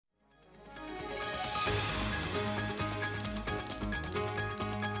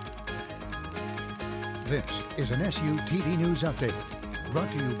This is an SU TV News Update,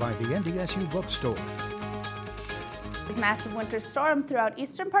 brought to you by the NDSU Bookstore. This massive winter storm throughout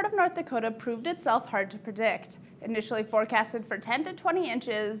eastern part of North Dakota proved itself hard to predict. Initially forecasted for 10 to 20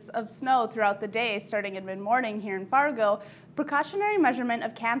 inches of snow throughout the day starting in mid-morning here in Fargo, precautionary measurement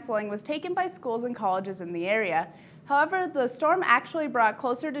of canceling was taken by schools and colleges in the area. However, the storm actually brought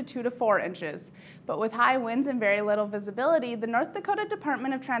closer to 2 to 4 inches. But with high winds and very little visibility, the North Dakota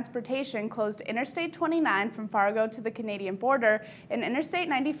Department of Transportation closed Interstate 29 from Fargo to the Canadian border and Interstate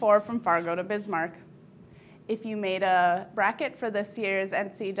 94 from Fargo to Bismarck. If you made a bracket for this year's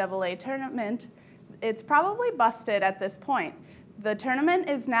NCAA tournament, it's probably busted at this point. The tournament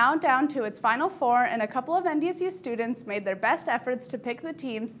is now down to its final four, and a couple of NDSU students made their best efforts to pick the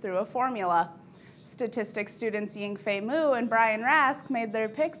teams through a formula. Statistics students Ying-Fei Mu and Brian Rask made their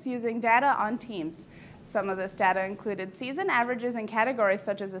picks using data on teams. Some of this data included season averages in categories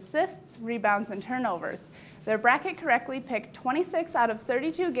such as assists, rebounds, and turnovers. Their bracket correctly picked 26 out of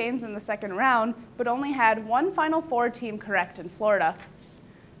 32 games in the second round, but only had one Final Four team correct in Florida.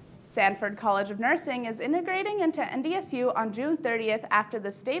 Sanford College of Nursing is integrating into NDSU on June 30th after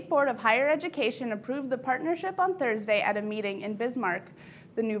the State Board of Higher Education approved the partnership on Thursday at a meeting in Bismarck.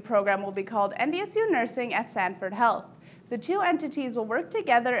 The new program will be called NDSU Nursing at Sanford Health. The two entities will work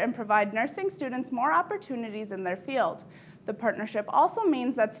together and provide nursing students more opportunities in their field. The partnership also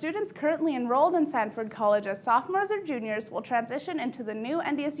means that students currently enrolled in Sanford College as sophomores or juniors will transition into the new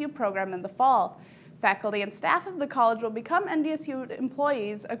NDSU program in the fall. Faculty and staff of the college will become NDSU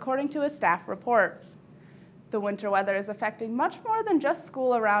employees, according to a staff report. The winter weather is affecting much more than just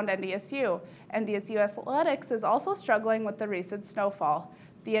school around NDSU. NDSU athletics is also struggling with the recent snowfall.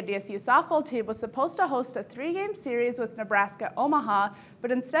 The NDSU softball team was supposed to host a 3-game series with Nebraska Omaha,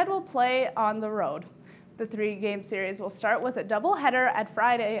 but instead will play on the road. The 3-game series will start with a doubleheader at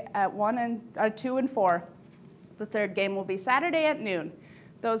Friday at 2 and 4. The third game will be Saturday at noon.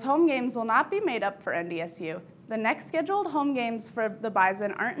 Those home games will not be made up for NDSU. The next scheduled home games for the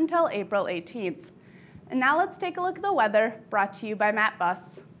Bison aren't until April 18th. And now let's take a look at the weather, brought to you by Matt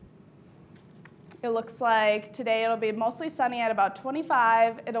Bus. It looks like today it'll be mostly sunny at about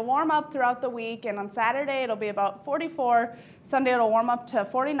 25. It'll warm up throughout the week, and on Saturday it'll be about 44. Sunday it'll warm up to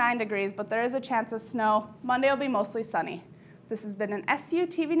 49 degrees, but there is a chance of snow. Monday will be mostly sunny. This has been an SU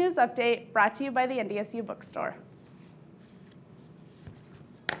TV News Update brought to you by the NDSU Bookstore.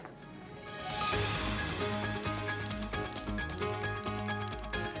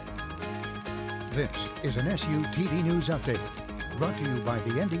 This is an SU TV News Update, brought to you by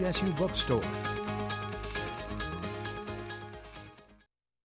the NDSU Bookstore.